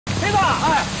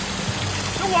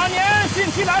这往年汛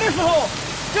期来的时候，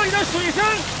这里的水深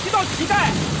提到膝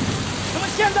盖，那么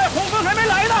现在洪峰还没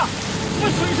来呢，这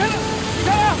水深你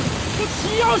看啊，都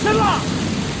齐腰深了。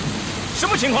什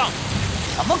么情况？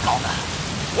怎么搞的？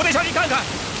我得上去看看。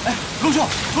哎，龙兄，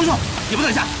你不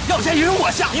能下，要下也由我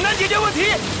下。你能解决问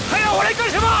题，还要我来干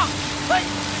什么？哎，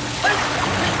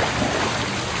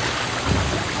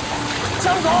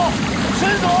江总、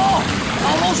沈总，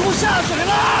老龙叔下水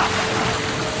了。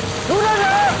刘站长，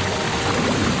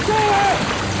这位，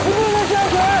你不能下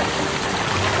水。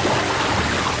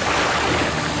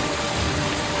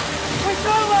快上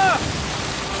来！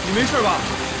你没事吧？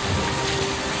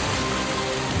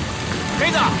黑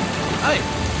子，哎，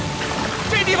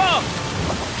这地方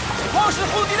光是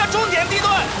后堤的终点地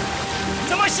段，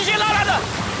怎么稀稀拉拉的，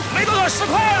没多少石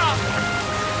块啊？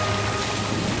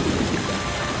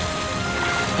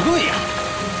不对呀，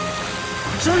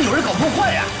这是有人搞破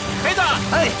坏呀！黑子，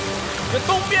哎，这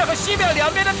东边和西边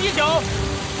两边的地角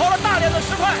抛了大量的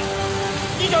石块，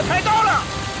地角抬高了，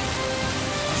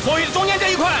所以中间这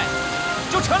一块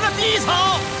就成了低层。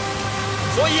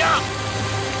所以啊，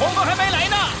洪峰还没来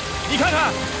呢。你看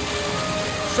看，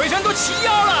水深都齐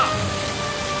腰了，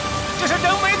这是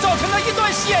人为造成的一段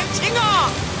险情啊！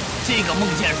这个孟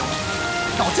建荣，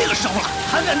到这个时候了，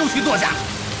还敢怒去作假？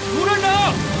卢站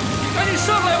长，你赶紧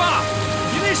上来吧，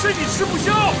你那身体吃不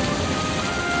消。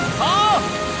好，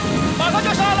马上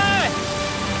就上来。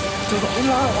周总，您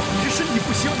拉我，你这身体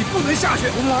不行，你不能下去。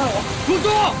您拉我，陆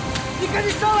总，你赶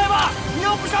紧上来吧！你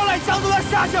要不上来，江总要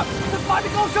下去，会把你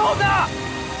搞烧的。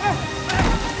哎，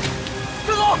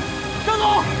江总。江总，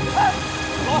哎，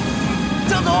好，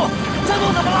江总怎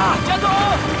么了？江总，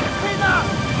黑子，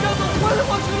江总昏了过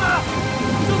去了。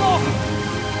江总，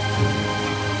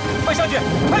快上去，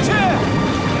快去！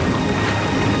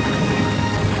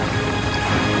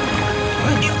哎，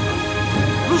你，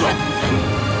陆总，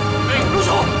哎，陆总，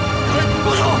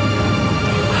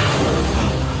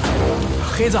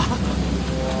黑子，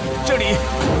这里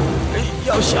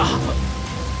要下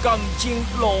钢筋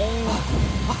龙。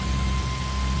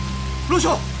陆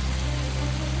兄，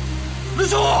陆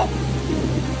兄，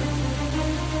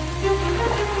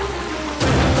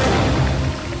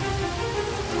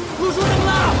陆叔怎么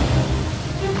了？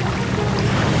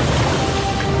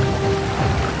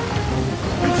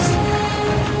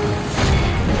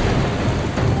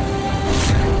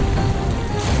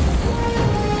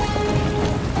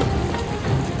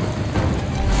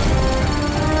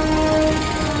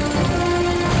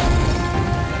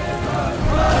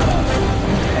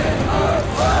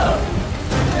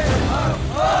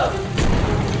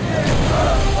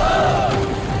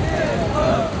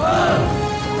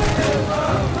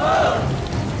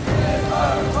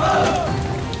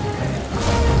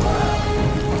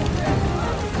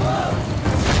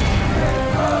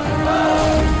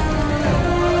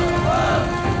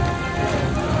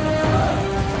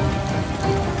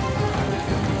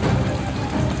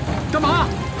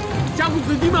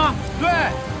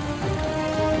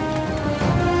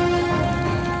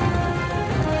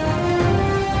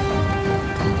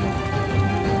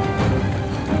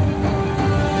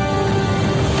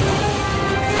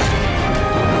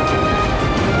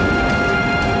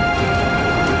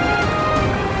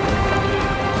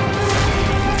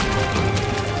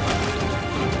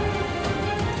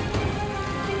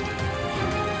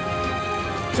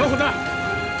小伙子，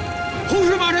洪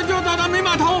水马上就要到达梅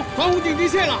码头防护警戒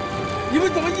线了，你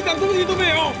们怎么一点动静都没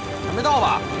有？还没到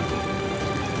吧？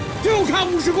就差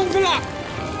50公分了。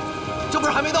这不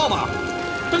是还没到吗？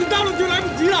等到了就来不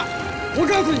及了。我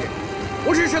告诉你，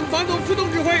我是省防总副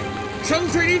总指挥，省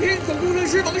水利厅总工程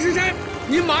师王世山，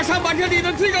你马上把这里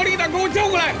的最高领导给我叫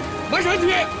过来，马上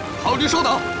去。好，您稍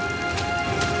等。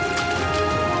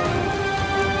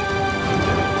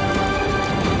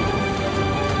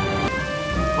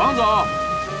王总，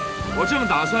我正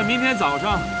打算明天早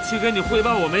上去给你汇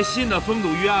报我们新的封堵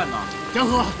预案呢。江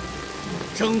河，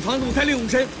省防总才令五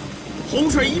申，洪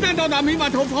水一旦到达梅码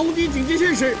头防护堤警戒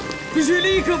线时，必须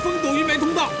立刻封堵运煤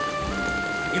通道。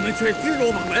你们却置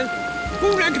若罔闻，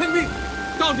公然抗命，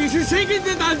到底是谁给你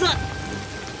的胆子？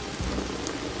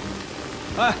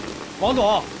哎，王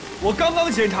总，我刚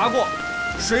刚检查过，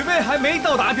水位还没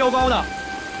到达标高呢。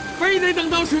非得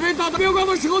等到水位到达标高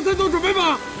的时候再做准备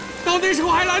吗？到那时候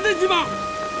还来得及吗？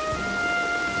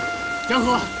江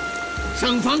河，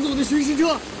省防总的巡视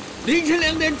车凌晨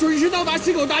2点准时到达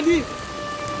溪口大堤。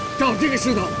照这个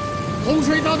势头，洪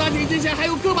水到达警戒线还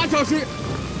有个把小时，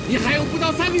你还有不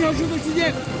到3个小时的时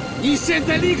间。你现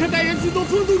在立刻带人去做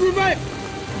封堵准备。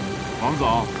王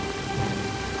总，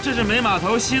这是梅码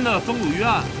头新的封堵预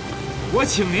案，我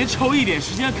请您抽一点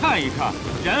时间看一看，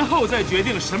然后再决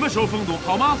定什么时候封堵，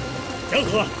好吗？江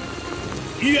河，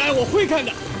预案我会看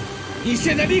的，你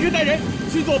现在立刻带人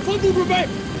去做封堵准备。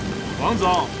王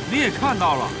总，你也看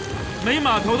到了，梅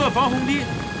码头的防洪堤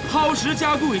夯实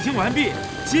加固已经完毕，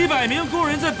几百名工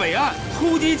人在北岸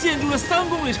突击建筑了3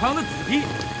公里长的子堤。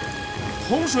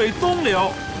洪水东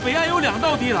流，北岸有2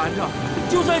道堤拦着，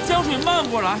就算江水漫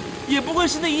过来，也不会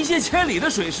是那一泻千里的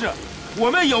水势。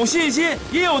我们有信心，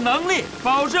也有能力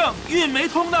保证运煤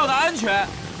通道的安全。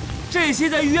这些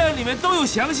在预案里面都有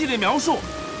详细的描述，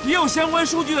也有相关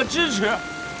数据的支持。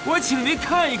我请您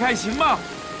看一看，行吗？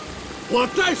我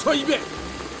再说一遍，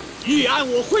预案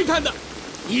我会看的，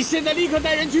你现在立刻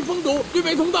带人去封堵运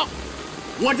煤通道。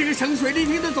我这个省水利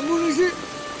厅的总工程师，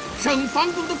省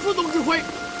防总的副总指挥，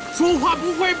说话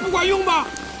不会不管用吧？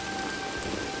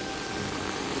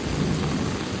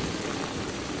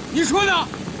你说呢？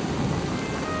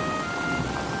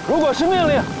如果是命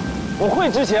令，我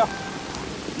会执行。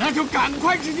那就赶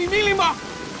快执行命令吧。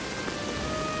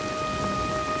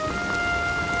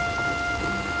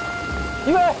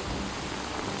预备，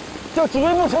叫指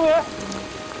挥部成员，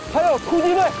还有突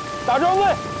击队、打桩队、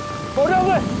保障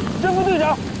队、政府队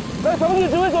长来防汛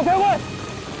指挥所开会。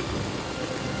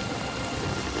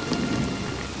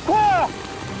快！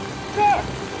是。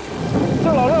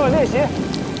向老练稳练习。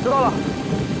知道了。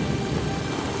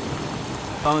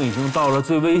当已经到了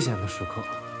最危险的时刻，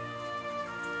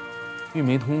运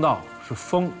煤通道是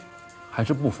封还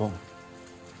是不封？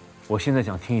我现在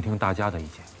想听一听大家的意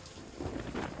见。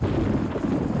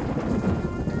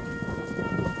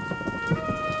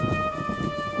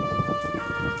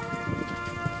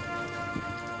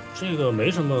这个没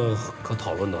什么可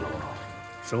讨论的了吧？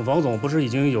省防总不是已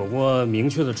经有过明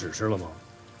确的指示了吗？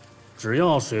只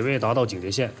要水位达到警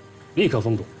戒线，立刻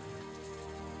封堵。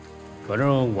反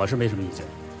正我是没什么意见。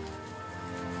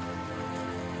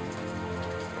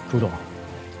朱总，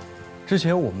之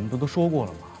前我们不都说过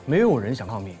了吗？没有人想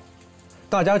抗命，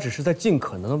大家只是在尽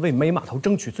可能的为煤码头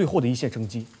争取最后的一线生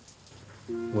机。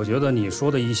我觉得你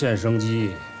说的一线生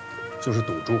机，就是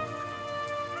赌注。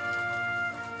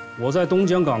我在东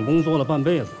江港工作了半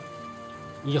辈子，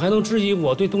你还能质疑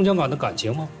我对东江港的感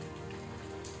情吗？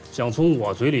想从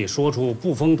我嘴里说出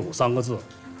不封堵3个字，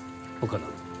不可能。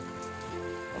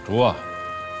老朱啊，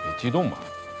别激动嘛。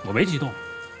我没激动。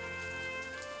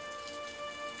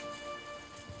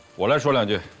我来说2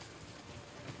句。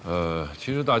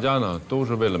其实大家呢都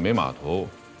是为了煤码头，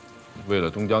为了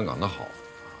东江港的好，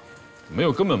没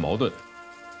有根本矛盾。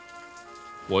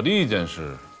我的意见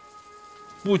是，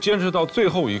不坚持到最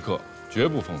后一刻，绝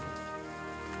不封堵。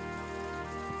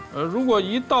如果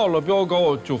一到了标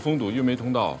高就封堵运煤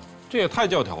通道，这也太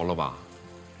教条了吧？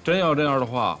真要这样的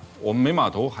话，我们煤码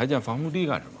头还建防洪堤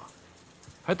干什么？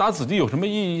还打子堤有什么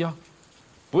意义呀？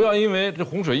不要因为这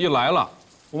洪水一来了，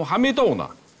我们还没斗呢，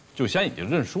就先已经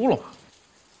认输了嘛。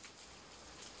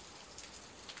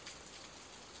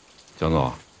江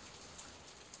总，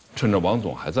趁着王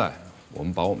总还在，我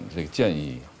们把我们这个建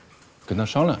议跟他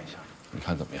商量一下，你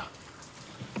看怎么样？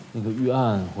那个预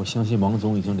案，我相信王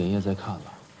总已经连夜在看了。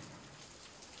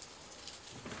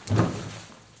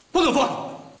不能封，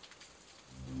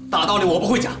大道理我不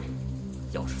会讲。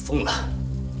要是封了，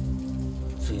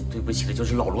最对不起的就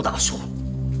是老卢大叔。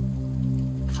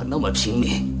他那么拼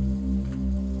命，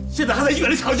现在还在医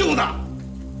院里抢救呢。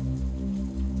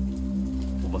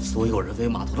我们所有人为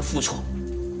码头的付出，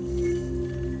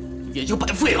也就白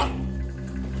费了。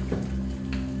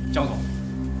江总，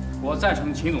我赞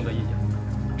成秦总的意见。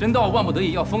真到万不得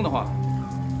已要封的话，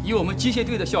以我们机械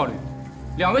队的效率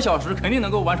，2个小时肯定能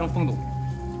够完成封堵。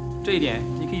这一点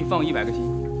你可以放100个心，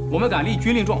我们敢立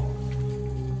军令状。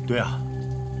对啊，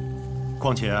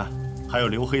况且还有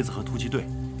刘黑子和突击队，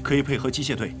可以配合机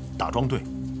械队、打桩队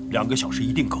，2个小时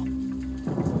一定够。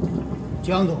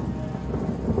江总，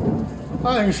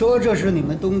按说这是你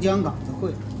们东江港的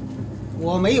会，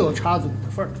我没有插嘴的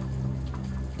份儿，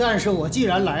但是我既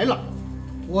然来了，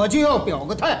我就要表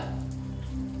个态。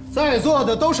在座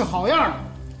的都是好样的，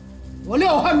我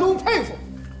廖汉东佩服。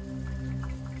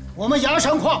我们牙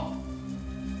山矿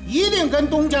一定跟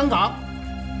东江港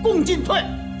共进退。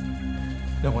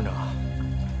廖馆长，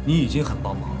你已经很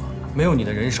帮忙了，没有你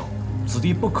的人手，子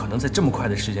弟不可能在这么快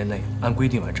的时间内按规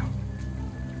定完成。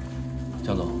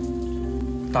江总，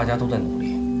大家都在努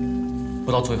力，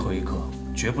不到最后一刻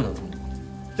绝不能封堵。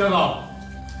江总，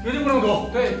决定不能堵。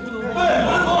对，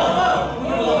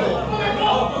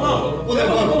不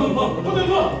能封，不能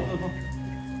封。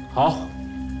好，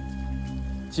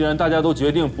既然大家都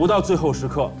决定不到最后时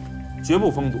刻绝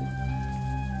不封堵，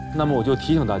那么我就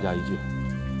提醒大家一句：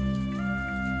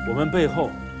我们背后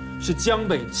是江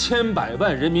北千百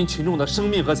万人民群众的生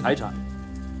命和财产，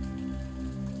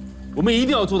我们一定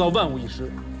要做到万无一失。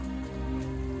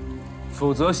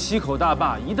否则溪口大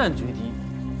坝一旦决堤，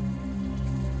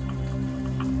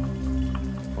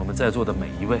我们在座的每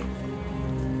一位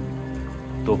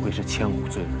都会是千古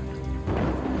罪人。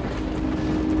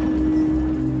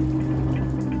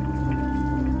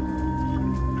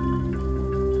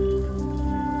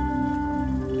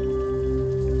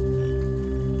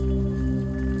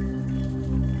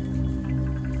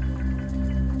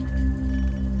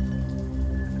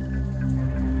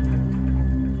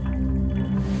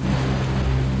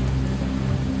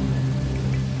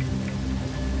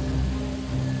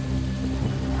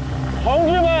同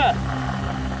志们，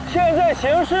现在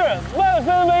形势万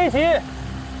分危急，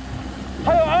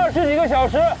还有20几个小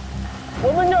时，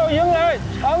我们就要迎来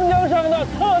长江上的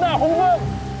特大洪峰。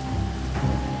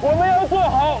我们要做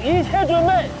好一切准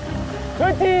备，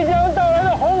为即将到来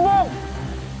的洪峰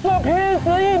做拼死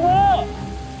一搏。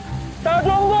打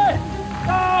桩队，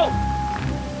到！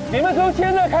你们从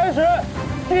现在开始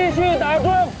继续打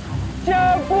桩，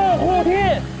加固护堤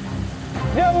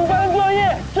，2班作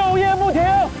业，昼夜不停。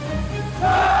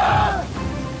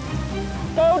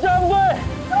保障队，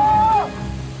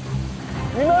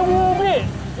你们务必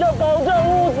要保证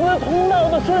物资通道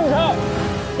的顺畅，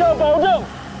要保证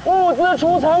物资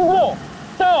出仓库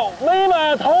到没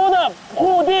码头的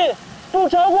护堤不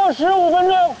超过15分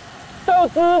钟，到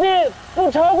子地不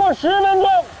超过10分钟，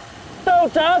到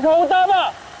闸口大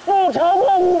坝不超过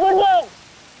5分钟。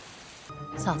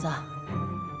嫂子，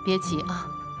别急啊，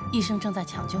医生正在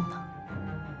抢救呢，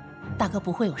大哥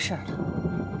不会有事儿的。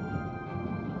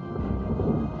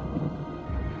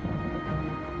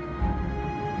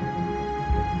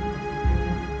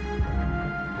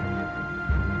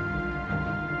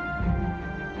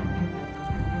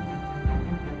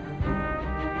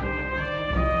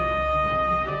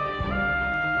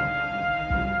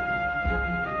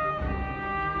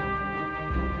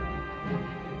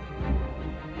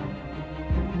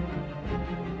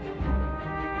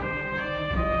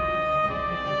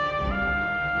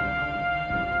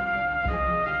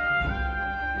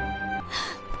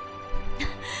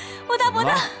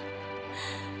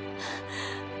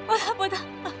不大，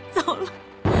走了。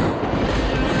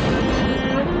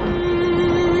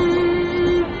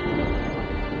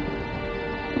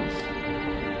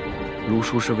卢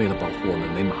叔是为了保护我们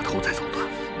没码头才走的。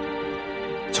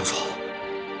江总，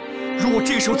如果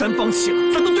这个时候咱放弃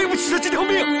了，咱都对不起他这条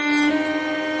命。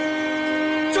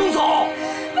江总，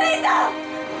飞的，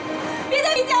别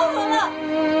再逼江河了。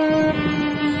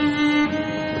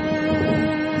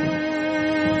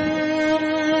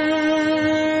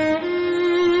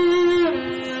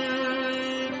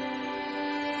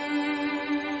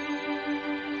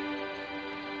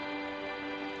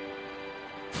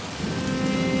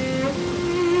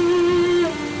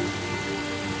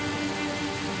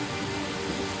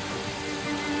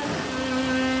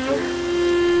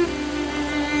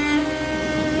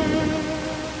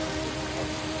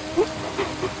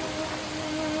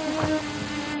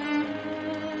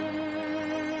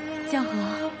江河，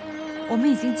我们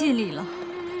已经尽力了，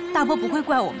大伯不会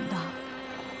怪我们的。